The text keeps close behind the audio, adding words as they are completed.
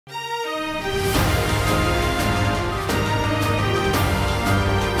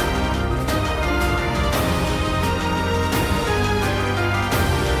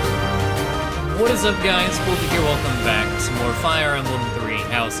What is up, guys? Wolfie here, welcome back to some more Fire Emblem 3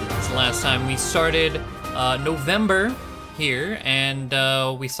 Houses. Last time we started November here, and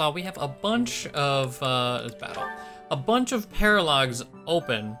we saw we have a bunch of, a bunch of paralogs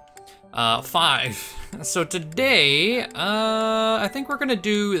open, 5. So today, I think we're gonna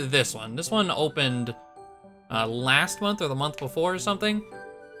do this one. This one opened last month or the month before or something.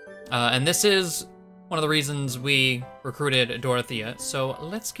 And this is one of the reasons we recruited Dorothea, so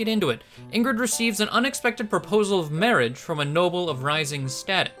let's get into it. Ingrid receives an unexpected proposal of marriage from a noble of rising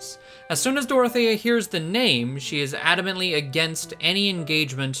status. As soon as Dorothea hears the name, she is adamantly against any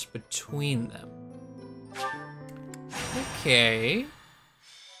engagement between them. Okay.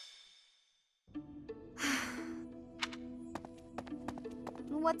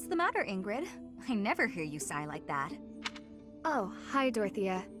 What's the matter, Ingrid? I never hear you sigh like that. Oh, hi,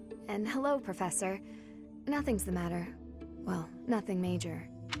 Dorothea. And hello, Professor. Nothing's the matter. Well, nothing major.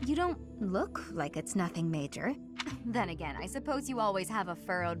 You don't look like it's nothing major. Then again, I suppose you always have a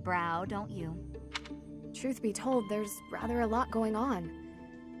furrowed brow, don't you? Truth be told, there's rather a lot going on.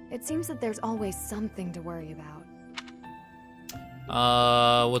 It seems that there's always something to worry about.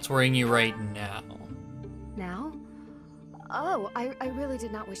 What's worrying you right now? Now? Oh, I really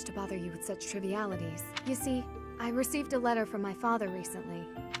did not wish to bother you with such trivialities. You see, I received a letter from my father recently.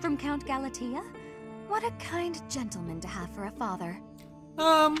 From Count Galatea? What a kind gentleman to have for a father.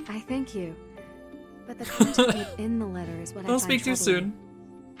 I thank you. But the content within the letter is what I find troubling. Don't speak too soon.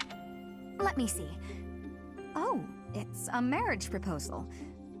 Let me see. Oh, it's a marriage proposal.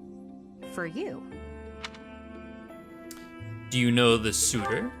 For you. Do you know the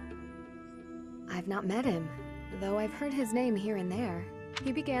suitor? I've not met him, though I've heard his name here and there.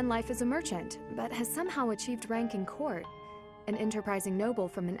 He began life as a merchant, but has somehow achieved rank in court. An enterprising noble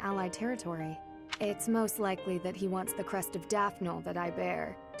from an allied territory. It's most likely that he wants the crest of Daphne that I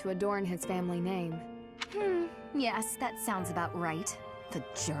bear, to adorn his family name. Yes, that sounds about right. The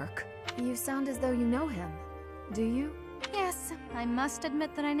jerk. You sound as though you know him. Do you? Yes, I must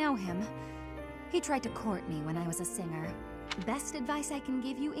admit that I know him. He tried to court me when I was a singer. Best advice I can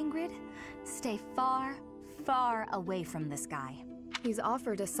give you, Ingrid? Stay far, far away from this guy. He's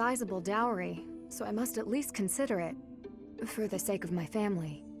offered a sizable dowry, so I must at least consider it. For the sake of my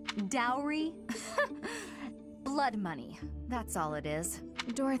family. Dowry? Blood money. That's all it is.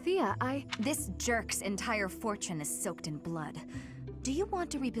 Dorothea, This jerk's entire fortune is soaked in blood. Do you want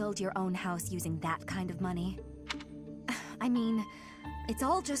to rebuild your own house using that kind of money? I mean, it's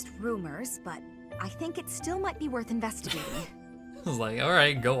all just rumors, but I think it still might be worth investigating. I was like,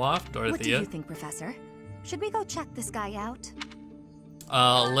 alright, go off, Dorothea. What do you think, Professor? Should we go check this guy out?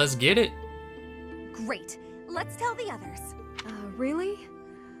 Let's get it. Great. Let's tell the others. Really?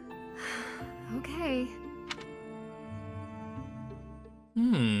 Okay.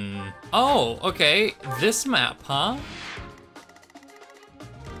 Oh, okay. This map, huh?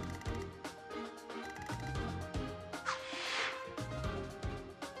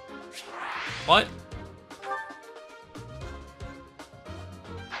 What?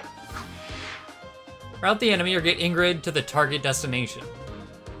 Route the enemy or get Ingrid to the target destination.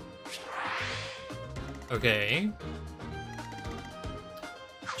 Okay.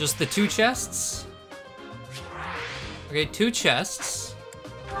 Just the 2 chests? Okay, 2 chests.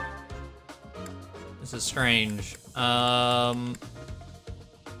 This is strange. Oh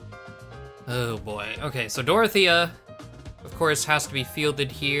boy. Okay, so Dorothea, of course, has to be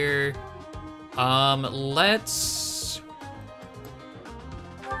fielded here. Let's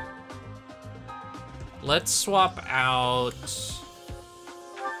swap out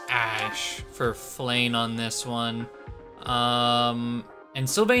Ash for Flane on this one. And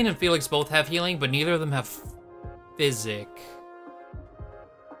Sylvain and Felix both have healing, but neither of them have Physic.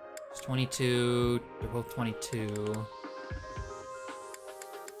 It's 22, they're both 22.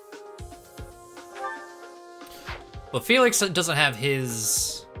 But Felix doesn't have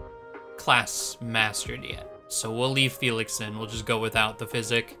his class mastered yet, so we'll leave Felix in. We'll just go without the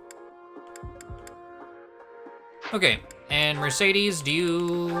Physic. Okay, and Mercedes, do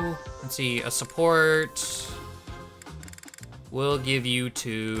you, let's see, a support. We'll give you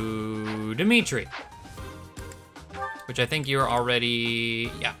to Dimitri. Which I think you're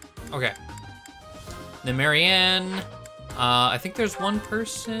already, yeah, okay. Then Marianne, I think there's one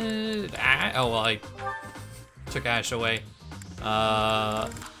person, oh, well, I took Ash away.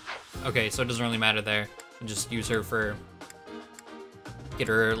 Okay, so it doesn't really matter there. I'll just use her for, get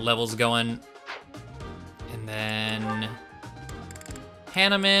her levels going. And then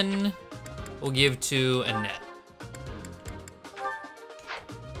Hanneman, we'll give to Annette.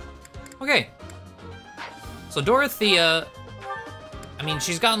 Okay. So Dorothea, I mean,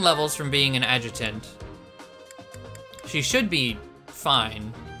 she's gotten levels from being an adjutant. She should be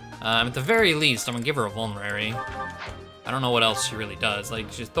fine. At the very least, I'm gonna give her a vulnerary. I don't know what else she really does. Like,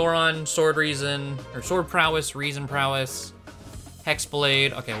 she's Thoron, sword reason, or sword prowess, reason prowess,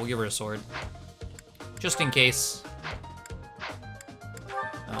 hexblade. Okay, we'll give her a sword. Just in case.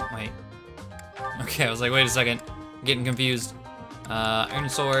 Oh, wait. Okay, I was like, wait a second. I'm getting confused. Iron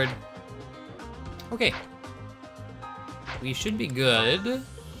sword. Okay. We should be good.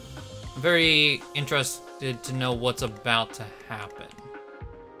 I'm very interested to know what's about to happen.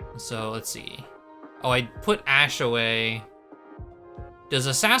 So, let's see. Oh, I put Ash away. Does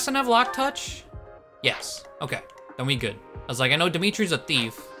Assassin have lock touch? Yes. Okay, then we good. I was like, I know Dimitri's a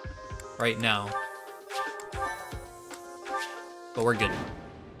thief right now. But we're good.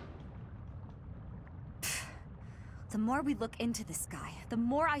 The more we look into this guy, the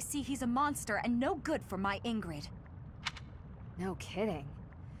more I see he's a monster and no good for my Ingrid. No kidding.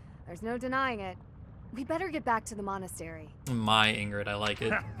 There's no denying it. We better get back to the monastery. My Ingrid, I like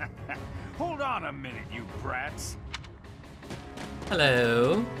it. Hold on a minute, you brats.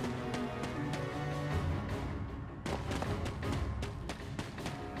 Hello.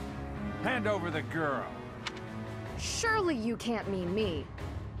 Hand over the girl. Surely you can't mean me.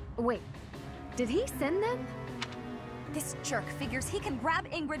 Wait, did he send them? This jerk figures he can grab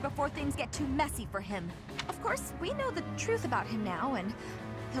Ingrid before things get too messy for him. Of course, we know the truth about him now, and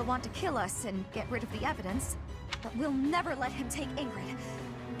he'll want to kill us and get rid of the evidence. But we'll never let him take Ingrid.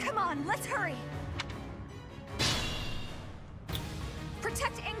 Come on, let's hurry!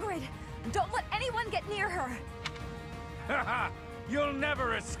 Protect Ingrid! Don't let anyone get near her! Haha! You'll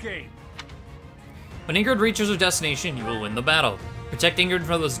never escape! When Ingrid reaches her destination, you will win the battle. Protect Ingrid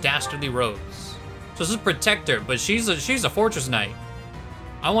from those dastardly rogues. So this is protect her, but she's a fortress knight.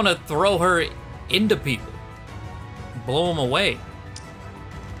 I want to throw her into people. Blow them away.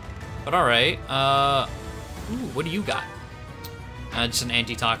 But alright, ooh, what do you got? Just an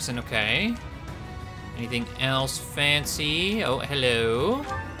antitoxin, okay. Anything else fancy? Oh, hello.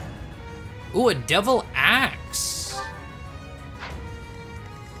 Ooh, a devil axe.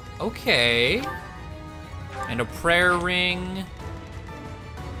 Okay. And a prayer ring.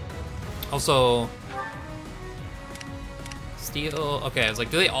 Also, steel. Okay, I was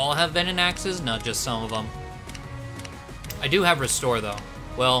like, do they all have venom axes? No, just some of them. I do have restore though.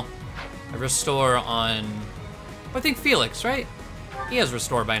 Well, I restore on, I think Felix, right? He has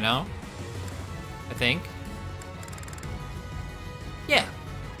restore by now. I think. Yeah.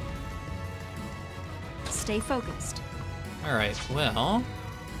 Stay focused. All right. Well,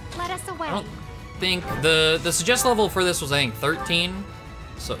 Let us away. I don't think the suggest level for this was, I think, 13.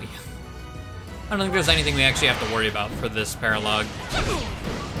 So yeah. I don't think there's anything we actually have to worry about for this paralogue.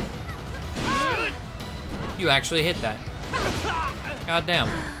 You actually hit that. God damn.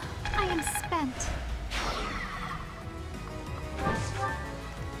 I am spent.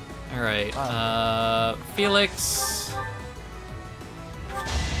 All right. Felix.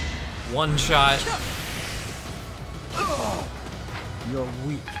 One shot. You're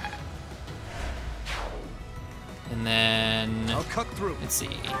weak. And then, I'll cut through. let's see.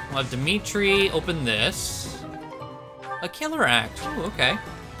 We'll have Dimitri open this. A killer axe. Ooh, okay.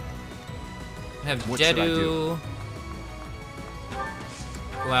 Have What should I Dedu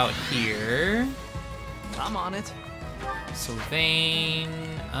go out here. I'm on it. Sylvain.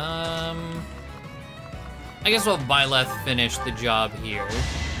 I guess we'll have Byleth finish the job here.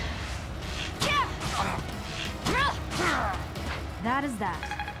 That is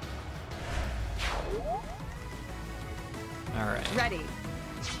that. All right. Ready.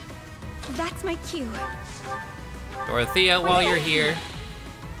 That's my cue. Dorothea, while you're here.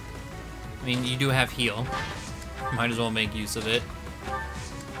 I mean, you do have heal. Might as well make use of it.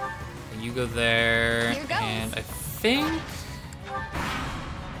 And you go there. Here goes. And I think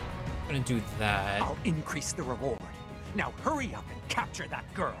I'm gonna do that. I'll increase the reward. Now hurry up and capture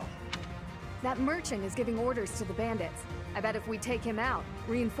that girl. That merchant is giving orders to the bandits. I bet if we take him out,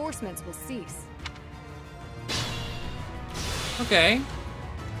 reinforcements will cease. Okay.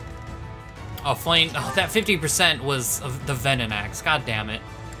 Oh, flame. Oh, that 50% was of the venom axe. God damn it.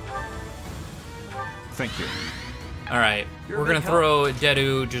 Thank you. All right, You're we're gonna big help. throw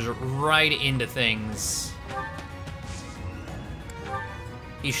Dedu just right into things.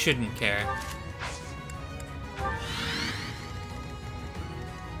 He shouldn't care.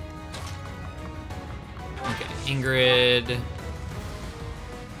 Okay, Ingrid.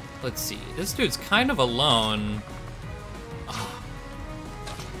 Let's see. This dude's kind of alone. Oh.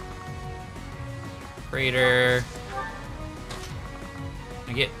 Crater. Can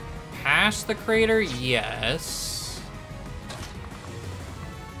I get past the crater? Yes.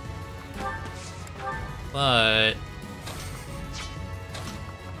 but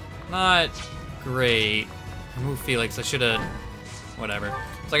not great. Remove Felix. I should have. Whatever.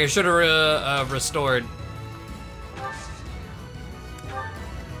 It's like I should have restored.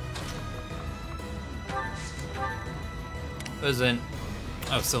 Isn't.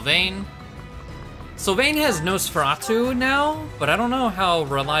 Oh, Sylvain. Sylvain has Nosferatu now, but I don't know how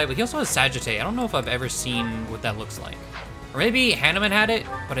reliable. He also has Sagittate. I don't know if I've ever seen what that looks like. Or maybe Hanneman had it,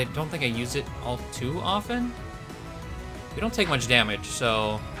 but I don't think I use it all too often. We don't take much damage,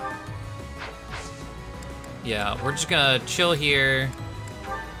 so... yeah, we're just gonna chill here,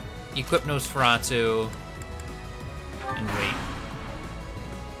 equip Nosferatu, and wait.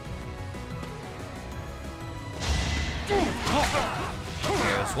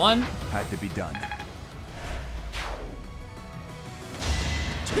 There's one. Had to be done.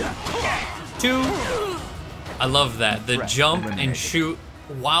 Two. I love that. The jump and shoot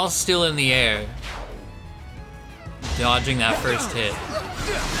while still in the air. Dodging that first hit.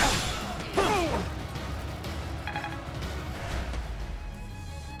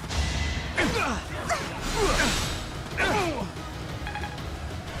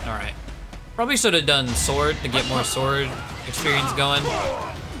 Alright. Probably should have done sword to get more sword experience going.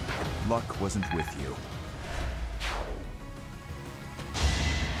 Luck wasn't with you.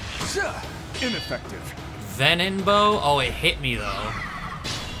 Ineffective. Venom bow? Oh, it hit me though.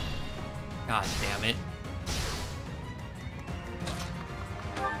 God damn it.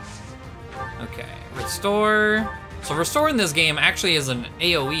 Okay, restore. So restore in this game actually is an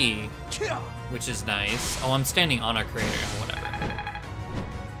AoE, which is nice. Oh, I'm standing on a crater.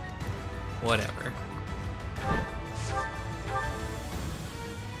 Whatever.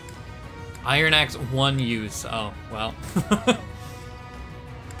 Iron Axe, one use. Oh, well.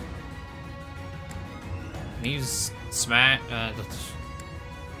 Use smack.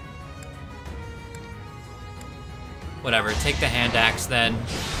 Whatever. Take the hand axe then.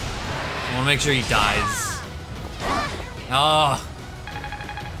 I want to make sure he dies. Oh.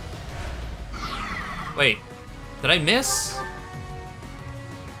 Wait. Did I miss?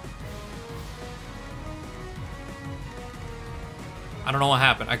 I don't know what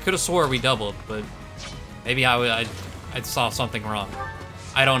happened. I could have swore we doubled, but maybe I saw something wrong.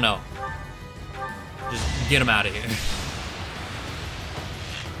 I don't know. Just get him out of here.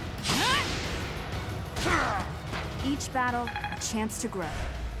 Each battle, a chance to grow.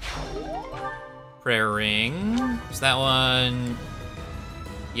 Prayer ring. Is that one?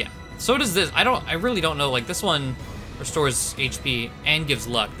 Yeah. So does this. I really don't know. Like this one restores HP and gives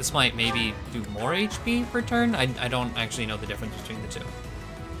luck. This might maybe do more HP per turn. I don't actually know the difference between the two.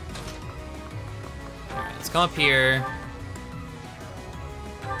 Alright, let's come up here.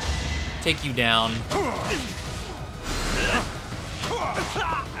 Take you down.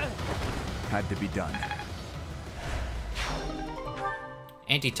 Had to be done.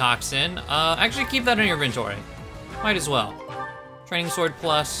 Antitoxin. Actually keep that in your inventory. Might as well. Training sword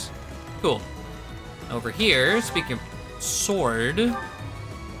plus. Cool. Over here, speaking of sword.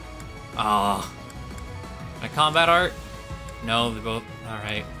 Ah. My combat art? No, they're both.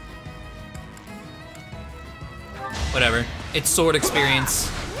 Alright. Whatever. It's sword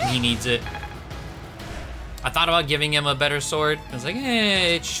experience. He needs it. I thought about giving him a better sword. I was like,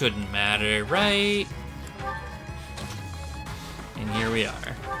 it shouldn't matter, right? And here we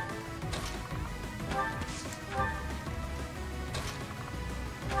are.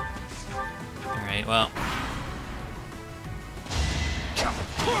 Alright, well.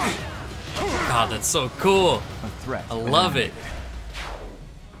 God, that's so cool. A threat. I love it.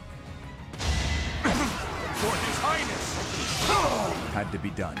 Had to be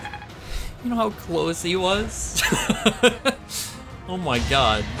done. You know how close he was? Oh my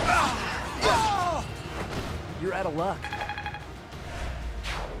god. You're out of luck.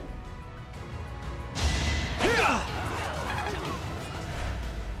 Here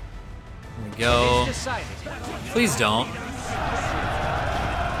we go. Please don't.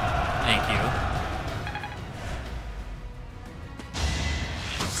 Thank you.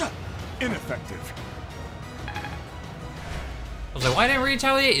 Ineffective. I was like, why didn't we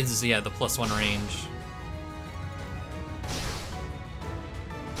retaliate? It's, yeah, the +1 range.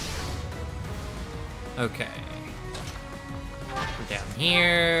 Okay. We're down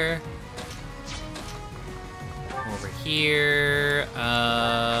here. Over here.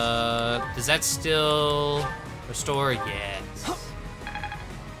 Does that still restore? Yes.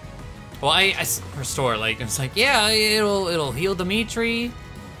 Well, I restore, like, it's like, yeah, it'll heal Dimitri.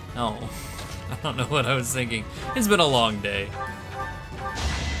 No. I don't know what I was thinking. It's been a long day.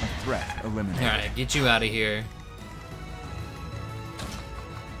 A threat eliminated. Alright, get you out of here.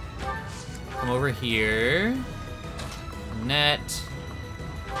 Come over here. Net.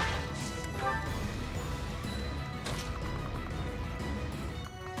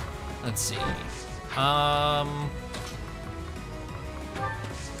 Let's see. I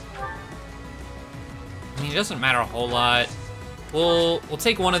mean, it doesn't matter a whole lot. We'll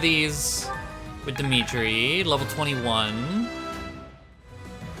take one of these with Dimitri, level 21.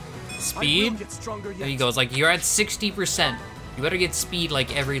 Speed. There he goes. Like, you're at 60%. You better get speed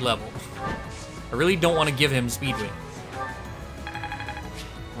like every level. I really don't want to give him speed wings.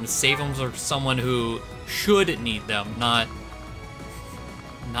 I want to save him for someone who should need them, not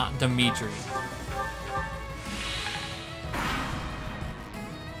Dimitri.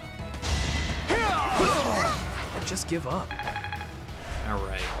 Just give up. All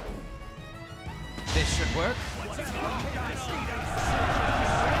right. This should work.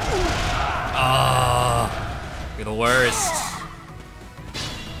 You're the worst.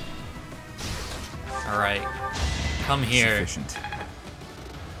 All right, come here. Sufficient.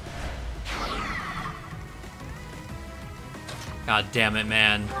 God damn it,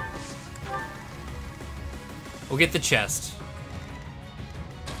 man. We'll get the chest.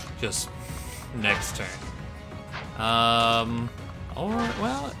 Just next turn. Or,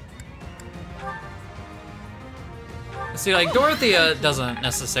 well... See, like, Dorothea doesn't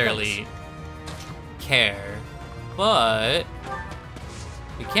necessarily care, but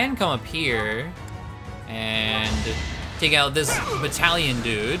we can come up here and take out this battalion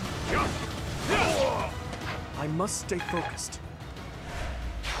dude. I must stay focused.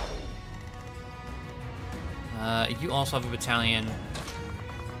 You also have a battalion.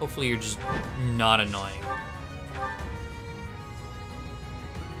 Hopefully you're just not annoying.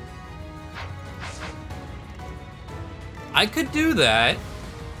 I could do that.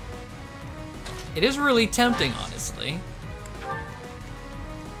 It is really tempting, honestly.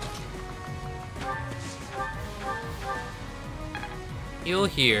 Heal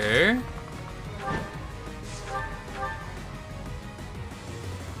here.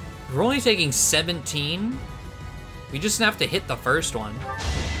 We're only taking 17. We just have to hit the first one.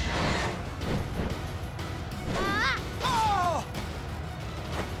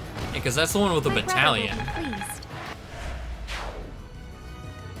 Because that's the one with the battalion.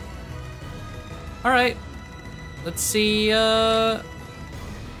 All right, let's see how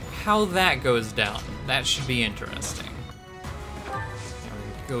that goes down. That should be interesting.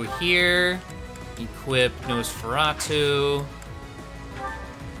 Go here, equip Nosferatu.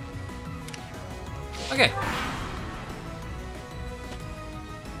 Okay.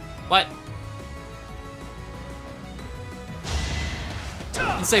 What?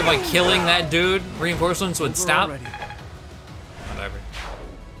 You say by killing that dude, reinforcements would stop? Already. Whatever.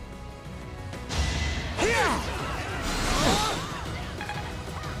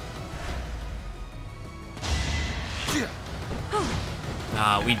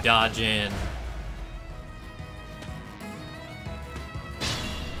 Ah, we dodge in.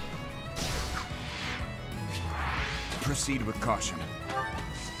 Proceed with caution.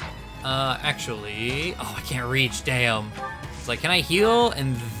 Actually... Oh, I can't reach, damn. It's like, can I heal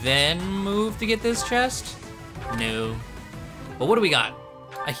and then move to get this chest? No. But what do we got?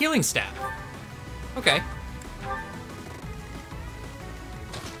 A healing staff. Okay.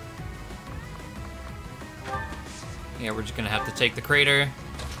 Yeah, we're just gonna have to take the crater.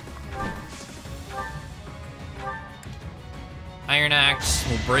 Iron Axe,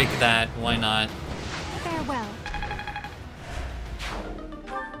 we'll break that, why not? Farewell.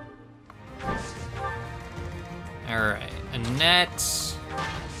 Alright, a net.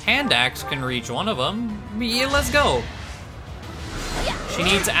 Hand Axe can reach one of them. Yeah, let's go. She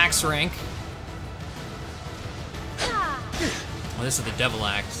needs Axe rank. Oh, this is the Devil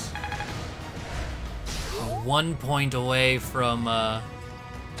Axe. 1 point away from A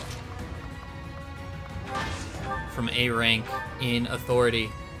rank in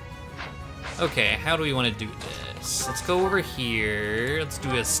authority. Okay, how do we want to do this? Let's go over here. Let's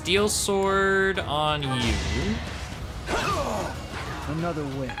do a steel sword on you. Another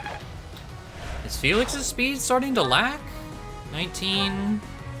win. Is Felix's speed starting to lack? 19.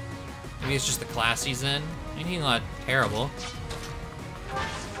 Maybe it's just the class he's in. 19 not terrible.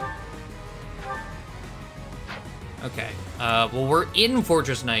 Okay. Well, we're in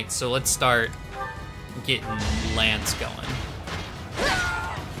Fortress Knights, so let's start getting Lance going.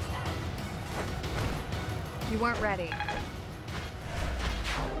 You weren't ready.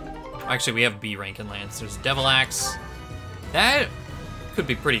 Actually, we have B rank in Lance. There's Devil Axe. That could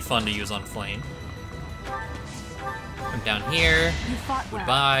be pretty fun to use on Flame. Come down here. You fought well.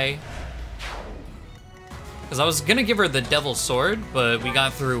 Goodbye. Because I was gonna give her the Devil's Sword, but we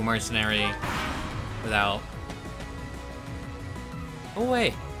got through Mercenary without. Go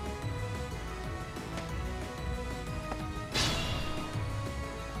away.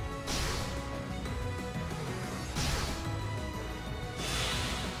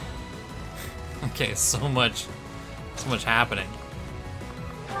 Okay, so much happening.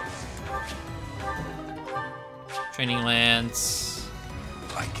 Training Lance.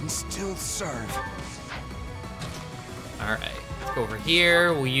 I can still serve. All right, let's go over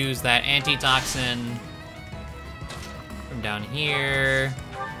here. We'll use that antitoxin from down here.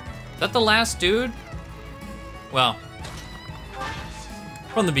 Is that the last dude? Well,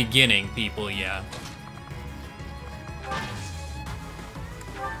 from the beginning, people, yeah.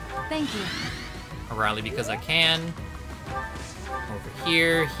 Thank you. I rally because I can. Over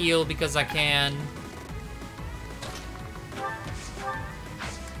here, heal because I can.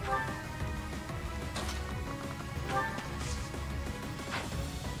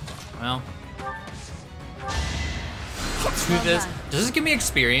 Well, let's do this. Does this give me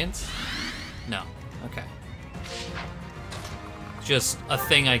experience? No. Okay. Just a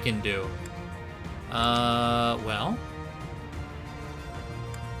thing I can do. Well.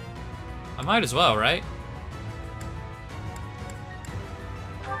 I might as well, right?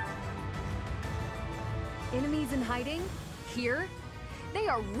 Enemies in hiding? Here? They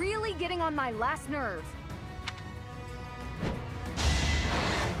are really getting on my last nerve.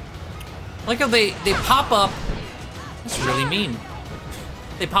 Like how they pop up. That's really mean.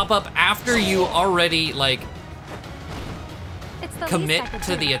 They pop up after you already, like, It's the commit least I could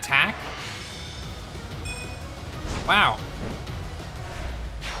to do. the attack. Wow.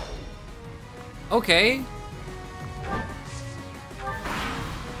 Okay.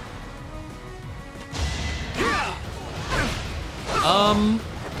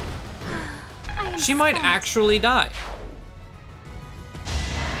 She might actually die.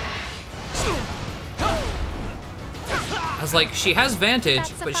 I was like, she has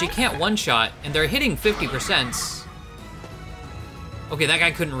Vantage, but she can't one-shot, and they're hitting 50%. Okay, that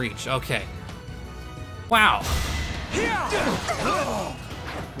guy couldn't reach. Okay. Wow.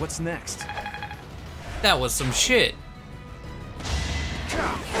 What's next? That was some shit.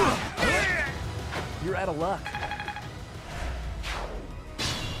 You're out of luck.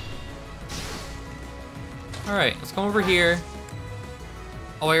 Alright, let's come over here.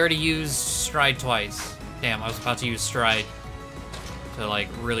 Oh, I already used Stride twice. Damn, I was about to use Stride to, like,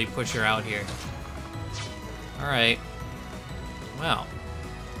 really push her out here. Alright. Wow.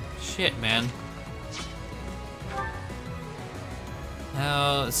 Shit, man.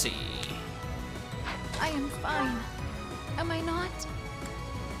 Now, let's see. I am fine. Am I not?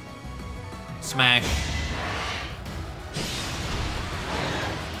 Smash.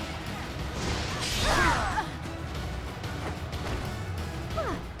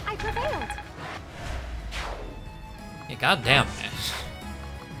 I prevailed. Yeah, goddamn, man.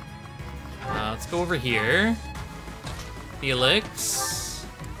 Let's go over here. Felix.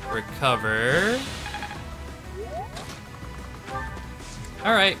 Recover.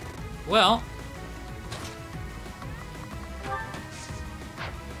 Alright. Well.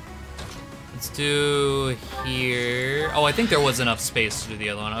 Let's do here. Oh, I think there was enough space to do the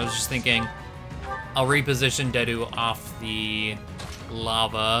other one. I was just thinking I'll reposition Dedu off the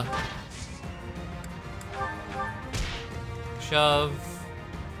lava. Shove.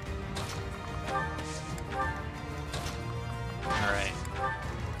 Alright.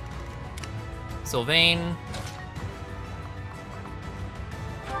 Sylvain.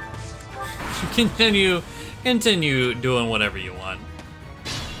 Continue doing whatever you want.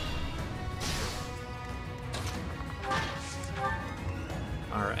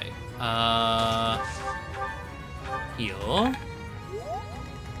 Alright. Heal.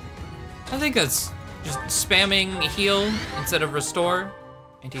 I think that's just spamming heal instead of restore.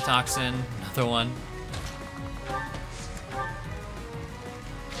 Antitoxin, another one.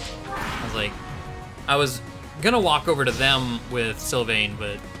 I was gonna walk over to them with Sylvain,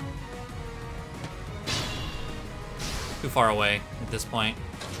 but too far away at this point.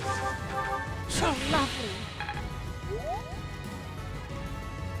 So lovely.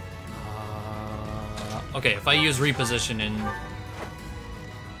 Okay, if I use reposition in...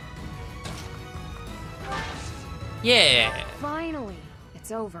 Yeah! Finally,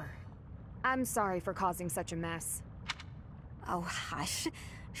 it's over. I'm sorry for causing such a mess. Oh, hush.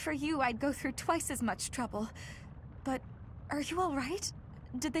 For you, I'd go through twice as much trouble. But are you all right?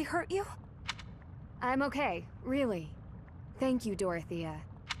 Did they hurt you? I'm okay, really. Thank you, Dorothea.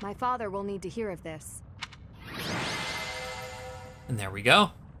 My father will need to hear of this. And there we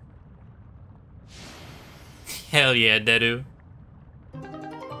go. Hell yeah, Dedu.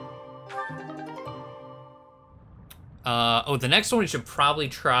 Oh, the next one we should probably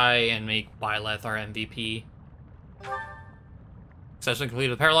try and make Byleth our MVP. Successfully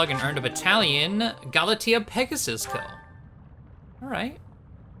completed the paralogue and earned a battalion Galatea Pegasus kill. Alright.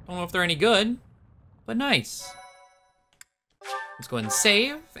 Don't know if they're any good, but nice. Let's go ahead and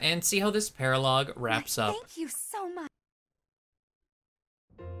save and see how this paralogue wraps up. Thank you so much.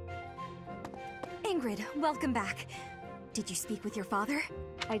 Ingrid, welcome back. Did you speak with your father?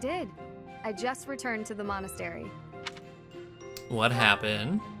 I did. I just returned to the monastery. What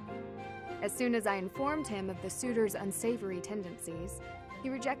happened? As soon as I informed him of the suitor's unsavory tendencies, he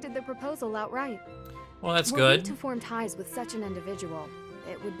rejected the proposal outright. Well, that's Were good. we to form ties with such an individual,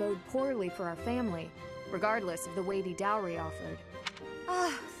 it would bode poorly for our family, regardless of the weighty dowry offered.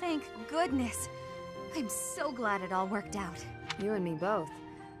 Oh, thank goodness. I'm so glad it all worked out. You and me both.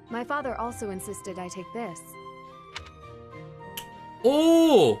 My father also insisted I take this.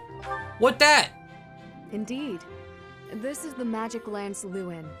 Oh! What that? Indeed. This is the magic lance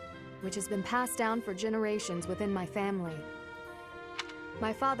Lewin, which has been passed down for generations within my family.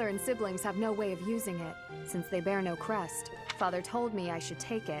 My father and siblings have no way of using it, since they bear no crest. Father told me I should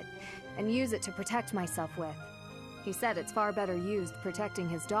take it, and use it to protect myself with. He said it's far better used protecting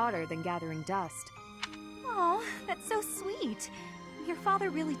his daughter than gathering dust. Oh, that's so sweet. Your father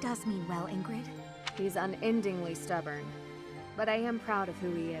really does mean well, Ingrid. He's unendingly stubborn, but I am proud of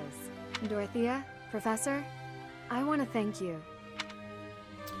who he is. Dorothea, Professor, I want to thank you.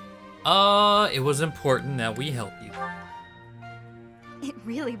 It was important that we help you. It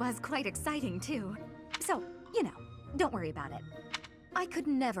really was quite exciting, too. So, you know, don't worry about it. I could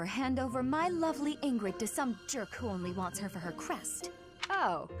never hand over my lovely Ingrid to some jerk who only wants her for her crest.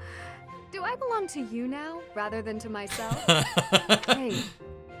 Oh, do I belong to you now, rather than to myself? Hey,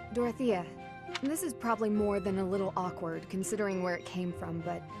 Dorothea, this is probably more than a little awkward, considering where it came from,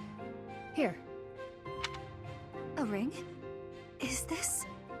 but... Here. A ring? Is this...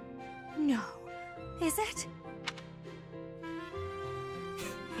 No. Is it?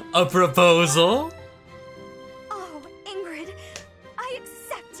 A proposal? Oh, Ingrid, I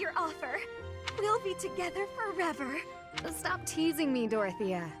accept your offer. We'll be together forever. Stop teasing me,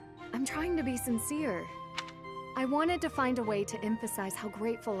 Dorothea. I'm trying to be sincere. I wanted to find a way to emphasize how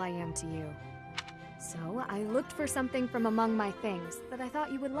grateful I am to you. So I looked for something from among my things that I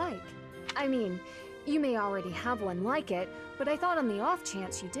thought you would like. I mean, you may already have one like it, but I thought on the off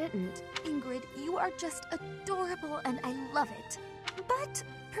chance you didn't. Ingrid, you are just adorable and I love it. But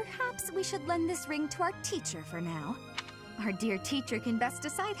perhaps we should lend this ring to our teacher for now. Our dear teacher can best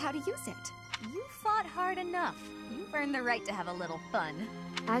decide how to use it. You fought hard enough. You've earned the right to have a little fun.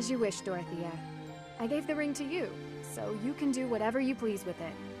 As you wish, Dorothea. I gave the ring to you, so you can do whatever you please with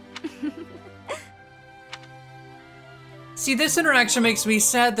it. See, this interaction makes me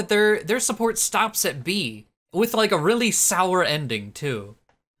sad that their support stops at B, with like a really sour ending too.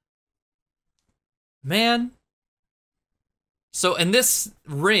 Man. So, and this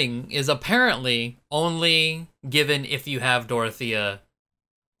ring is apparently only given if you have Dorothea,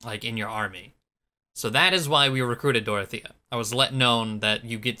 like, in your army. So that is why we recruited Dorothea. I was let known that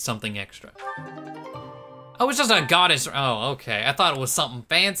you get something extra. Oh, it's just a goddess. Oh, okay. I thought it was something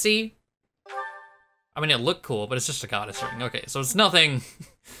fancy. I mean, it looked cool, but it's just a goddess ring. Okay, so it's nothing.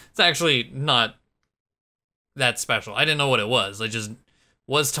 It's actually not that special. I didn't know what it was. I just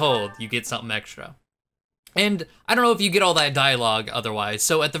was told you get something extra. And I don't know if you get all that dialogue otherwise.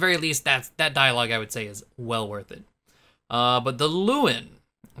 So at the very least, that dialogue I would say is well worth it. But the Lewin.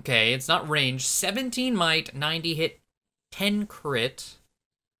 Okay, it's not range. 17 might, 90 hit, 10 crit,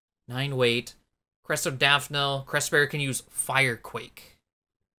 9 weight. Crest of Daphne. Crest bearer can use Firequake.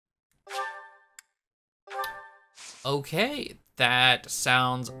 Okay, that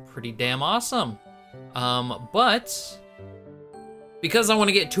sounds pretty damn awesome. But because I want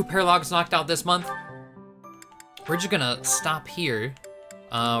to get 2 paralogs knocked out this month, we're just gonna stop here.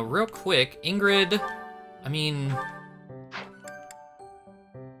 Real quick, Ingrid, I mean,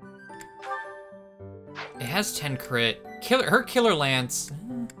 it has 10 crit. Her Killer Lance,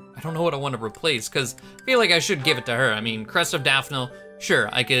 I don't know what I want to replace, because I feel like I should give it to her. I mean, Crest of Daphne, sure,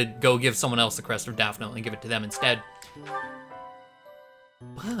 I could go give someone else the Crest of Daphne and give it to them instead.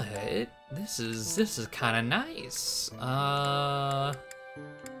 But this is kind of nice.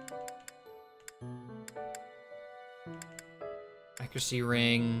 Accuracy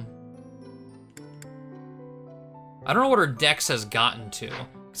ring. I don't know what her dex has gotten to.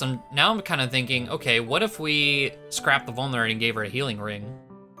 Cause I'm kind of thinking, okay, what if we scrap the vulnerability and gave her a healing ring?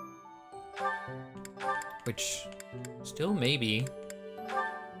 Which still maybe.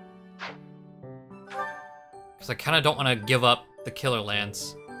 Because I kind of don't want to give up the Killer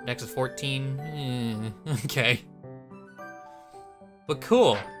Lance. Next is 14. Okay. But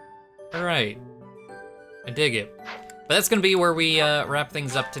cool. Alright. I dig it. But that's going to be where we wrap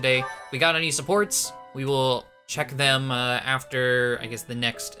things up today. If we got any supports, we will check them after, I guess, the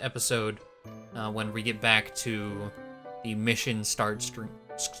next episode. When we get back to the mission start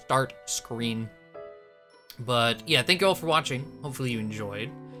screen. But yeah, thank you all for watching. Hopefully you enjoyed.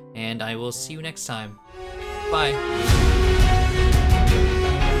 And I will see you next time. Bye.